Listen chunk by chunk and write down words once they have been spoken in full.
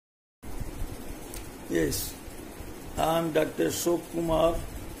Yes, I am Dr. Ashok Kumar,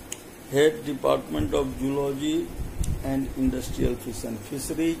 Head Department of Zoology and Industrial Fish and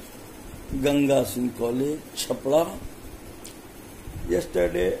Fisheries, Ganga Singh College, Chhapra.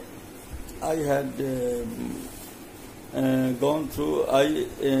 Yesterday, I had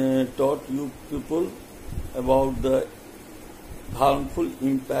taught you people about the harmful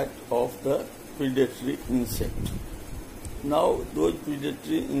impact of the predatory insect. Now, those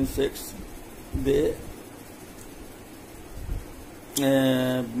predatory insects, they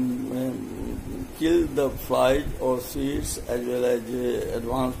kill the flies or seeds as well as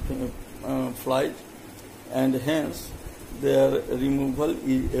advanced flies, and hence their removal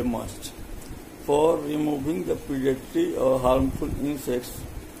is a must. For removing the predatory or harmful insects,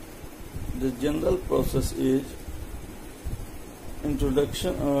 the general process is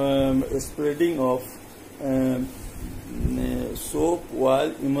spreading of soap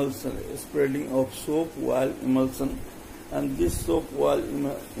oil emulsion, and this soap oil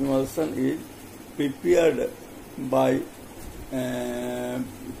emulsion is prepared by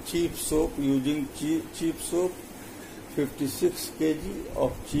cheap soap, using cheap soap, 56 kg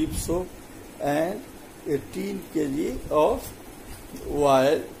of cheap soap and 18 kg of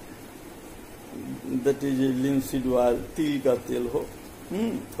oil, that is linseed oil, til ka tel ho,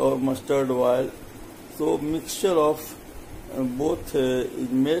 or mustard oil. So mixture of both is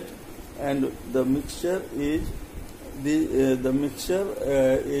made, and the mixture is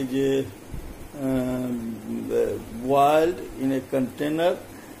boiled in a container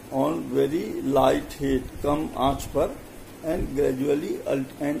on very light heat, kam aanch par, and gradually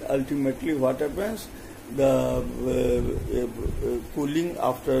and ultimately what happens, the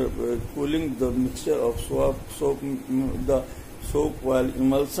after cooling the mixture of the soap oil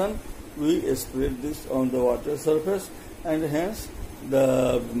emulsion, we spread this on the water surface, and hence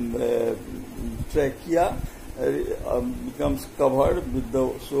the trachea becomes covered with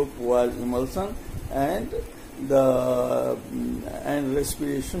the soap oil emulsion, and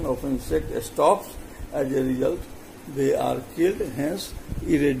respiration of insect stops. As a result, they are killed. Hence,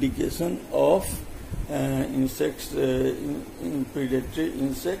 eradication of insects, predatory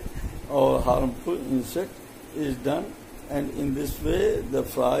insect or harmful insect is done, and in this way the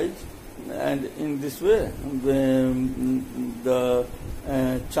flies, and in this way the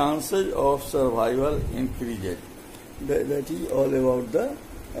chances of survival increases. That is all about the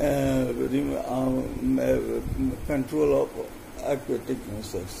control of aquatic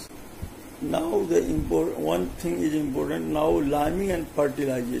insects. Now the one thing is important. Now liming and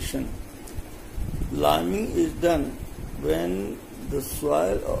fertilization. Liming is done when the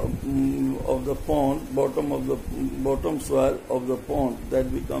soil of the pond, bottom soil of the pond,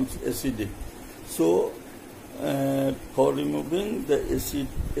 that becomes acidic. So, for removing the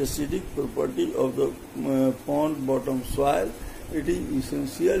acidic property of the pond bottom soil, it is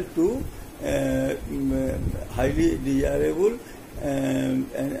essential to highly desirable an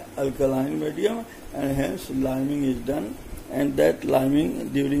alkaline medium, and hence liming is done. And that liming,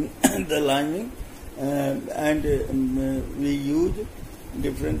 during the liming, we use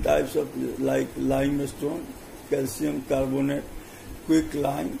different types of, like limestone, calcium carbonate,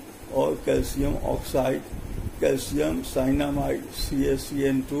 quicklime or calcium oxide, calcium cyanamide,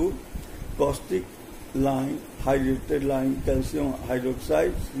 CaCN2, caustic lime, hydrated lime, calcium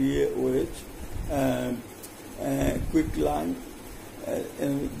hydroxide, CaOH, quicklime.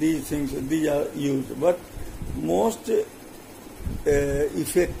 These are used, but most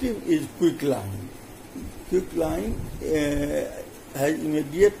effective is quicklime. Quicklime has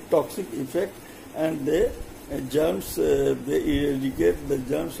immediate toxic effect, and they eradicate the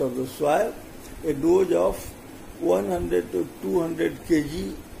germs of the soil. A dose of 100 to 200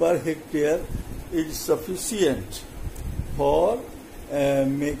 kg per hectare is sufficient for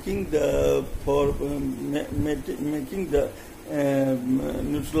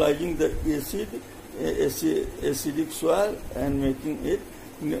neutralizing the acidic soil and making it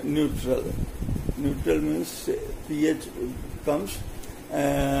neutral. Neutral means pH comes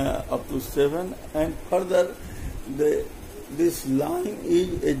up to 7, and further this lime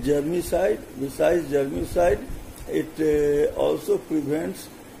is a germicide. Besides germicide, it also prevents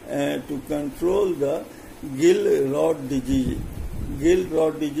to control the gill rot disease. Gill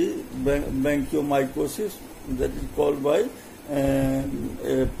rot disease, bronchiomycosis, that is called by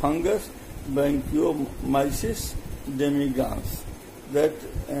fungus Bronchiomyces demigrans. That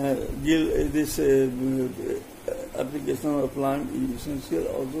this application of lime is essential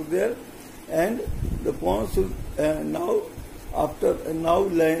also there, and the pond should now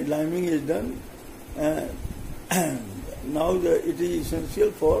liming is done. Now it is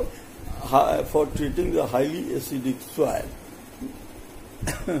essential for for treating the highly acidic soil.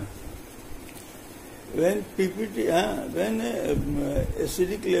 When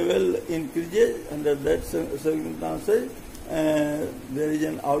acidic level increases under that circumstances, there is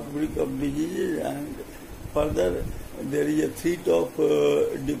an outbreak of diseases, and further there is a threat of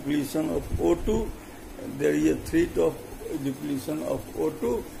depletion of O2. There is a threat of depletion of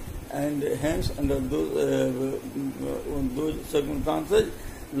O2, and hence under those circumstances,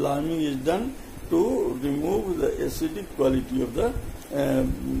 liming is done to remove the acidic quality of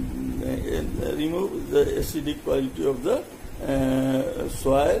the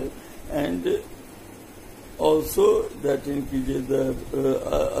soil, and also that increases the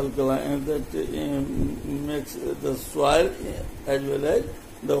alkaline, that makes the soil as well as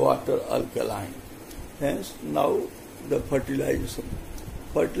the water alkaline. Hence, now the fertilization.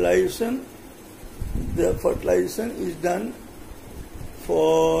 The fertilization is done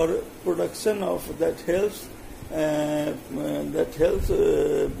for production of that helps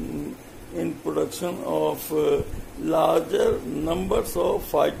in production of larger numbers of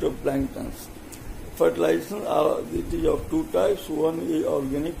phytoplanktons. Fertilization it is of two types. One is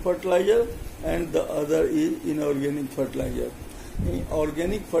organic fertilizer and the other is inorganic fertilizer. In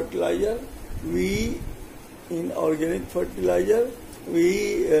organic fertilizer, we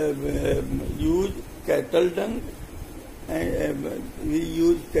use cattle dung,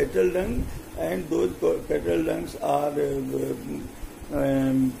 and those cattle dungs are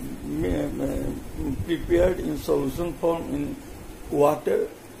prepared in solution form in water,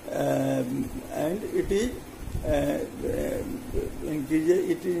 and it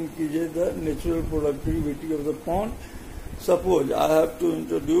increases the natural productivity of the pond. Suppose I have to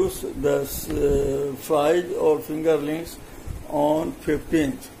introduce the fries or fingerlings on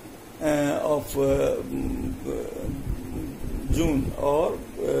 15th of June or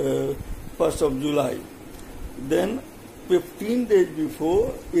 1st of July. Then 15 days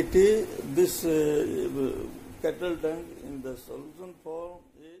before, it is this cattle dung in the solution form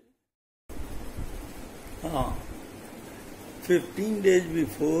is 15 days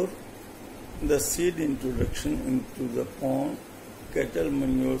before the seed introduction into the pond, cattle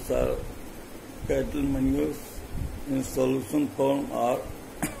manures in solution form are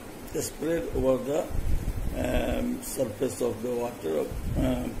spread over the surface of the water,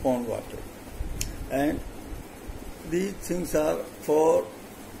 pond water. And these things are for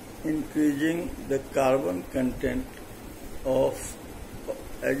increasing the carbon content of,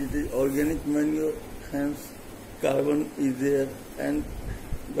 as it is organic manure, hence carbon is there, and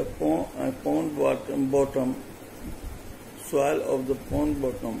the pond bottom soil of the pond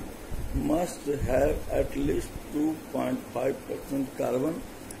bottom must have at least 2.5% carbon,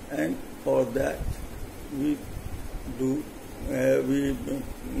 and for that we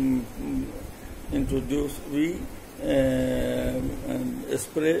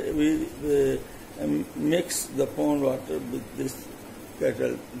mix the pond water with this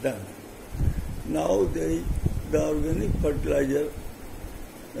cattle dung. Now the organic fertilizer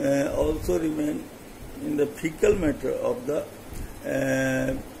also remain in the fecal matter of the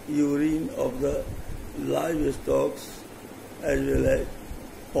urine of the livestock as well as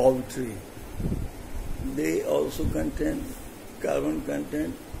poultry. They also contain carbon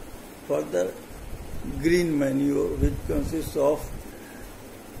content. Further, green manure, which consists of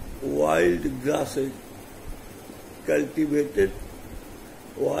wild grasses, cultivated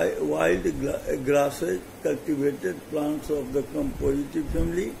plants of the compositive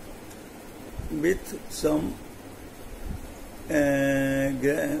family with some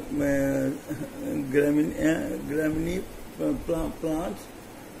graminea plants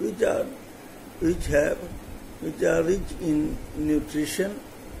which are rich in nutrition,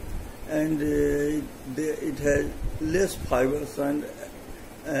 and it has less fibers, and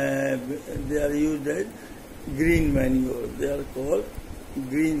they are used as green manure. They are called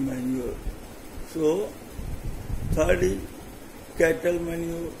green manure. So, third is cattle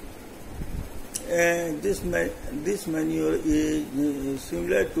manure. This manure is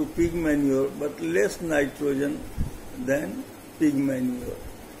similar to pig manure but less nitrogen than pig manure.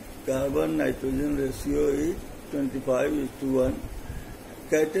 Carbon-nitrogen ratio is 25:1.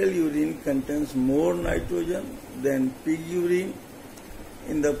 Cattle urine contains more nitrogen than pig urine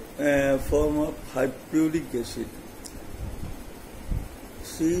in the form of hypuric acid,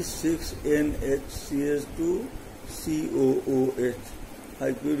 C6NHCS2COOH,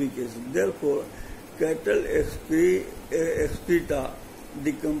 hypuric acid. Therefore, cattle excreta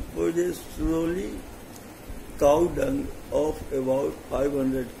decomposes slowly. Cow dung of about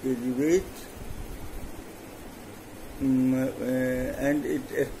 500 kg weight and it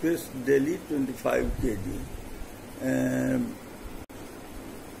expresses daily 25 kg.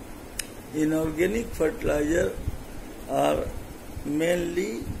 Inorganic fertilizer are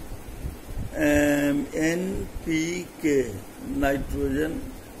mainly NPK, nitrogen,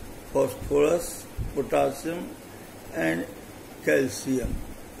 phosphorus, potassium and calcium.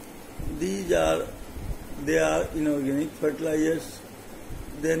 They are inorganic fertilizers.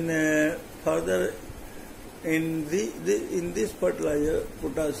 Then further in this fertilizer,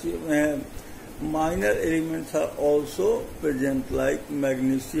 potassium, minor elements are also present like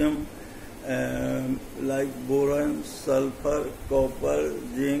magnesium, like boron, sulfur, copper,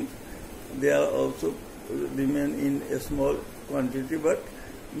 zinc. They are also remain in a small quantity, but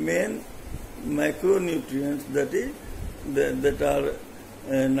main macronutrients that are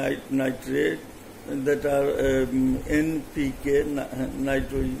nitrate, that are NPK,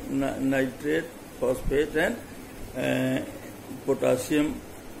 nitrate, phosphate and potassium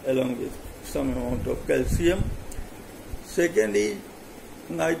along with some amount of calcium. Second is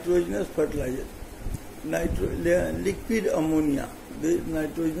nitrogenous fertilizer. Liquid ammonia. The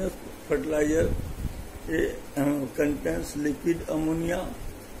nitrogenous fertilizer contains liquid ammonia,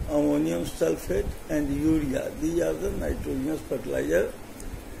 ammonium sulfate and urea. These are the nitrogenous fertilizer.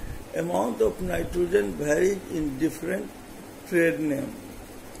 Amount of nitrogen varies in different trade names,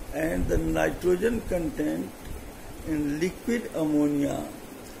 and the nitrogen content in liquid ammonia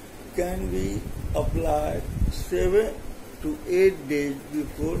can be applied 7 to 8 days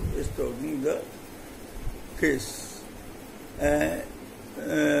before stocking the fish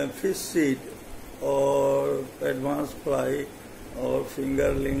seed or advanced fry or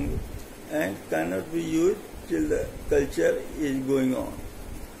fingerling, and cannot be used till the culture is going on.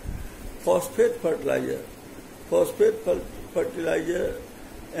 Phosphate fertilizer. Phosphate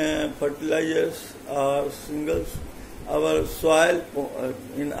fertilizers are singles. Our soil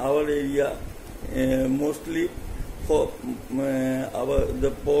in our area mostly for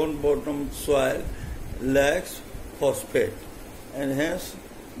the pond bottom soil lacks phosphate, and hence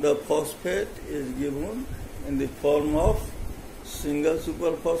the phosphate is given in the form of single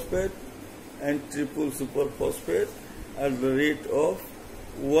superphosphate and triple superphosphate at the rate of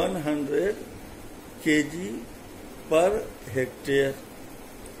 100 kg per hectare.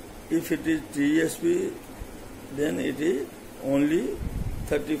 If it is TSP, then it is only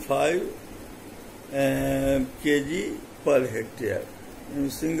 35 kg per hectare. In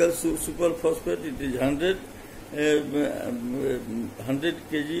single superphosphate, it is 100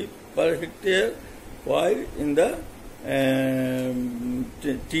 kg per hectare, while in the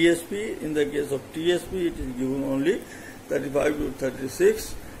TSP, in the case of TSP, it is given only 35 to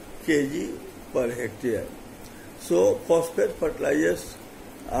 36 kg per hectare. So phosphate fertilizers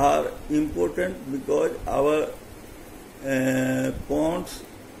are important because our ponds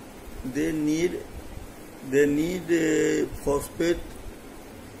they need phosphate.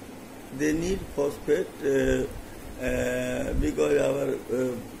 They need phosphate because our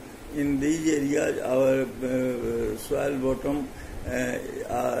in these areas our soil bottom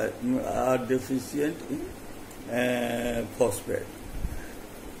are deficient in phosphate.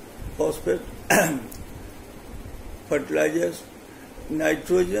 Phosphate fertilizers,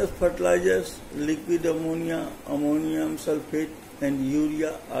 nitrogenous fertilizers, liquid ammonia, ammonium sulfate and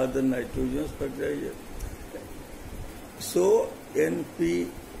urea are the nitrogenous fertilizers. So NP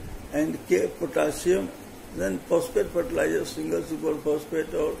and K potassium, then phosphate fertilizers, single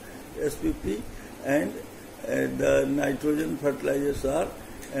superphosphate or SPP, and the nitrogen fertilizers are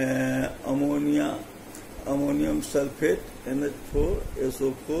ammonia, ammonium sulfate, NH4,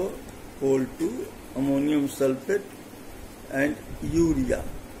 SO4, whole 2, ammonium sulfate and urea.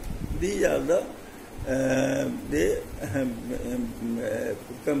 These are the they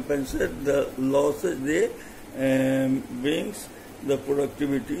compensate the losses. They brings the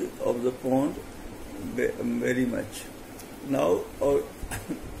productivity of the pond very much. Now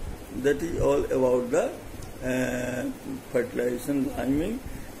that is all about the fertilization, liming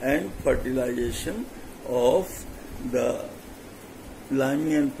and fertilization of the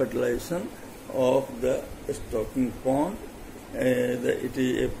liming and fertilization of the stocking pond. It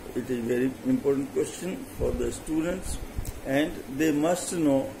is very important question for the students, and they must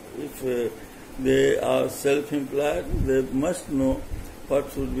know, if they are self-employed, they must know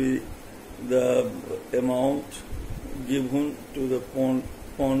what should be the amount given to the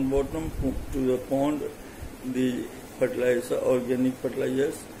pond bottom, to the pond, the fertilizer, organic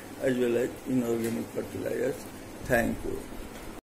fertilizers as well as inorganic fertilizers. Thank you.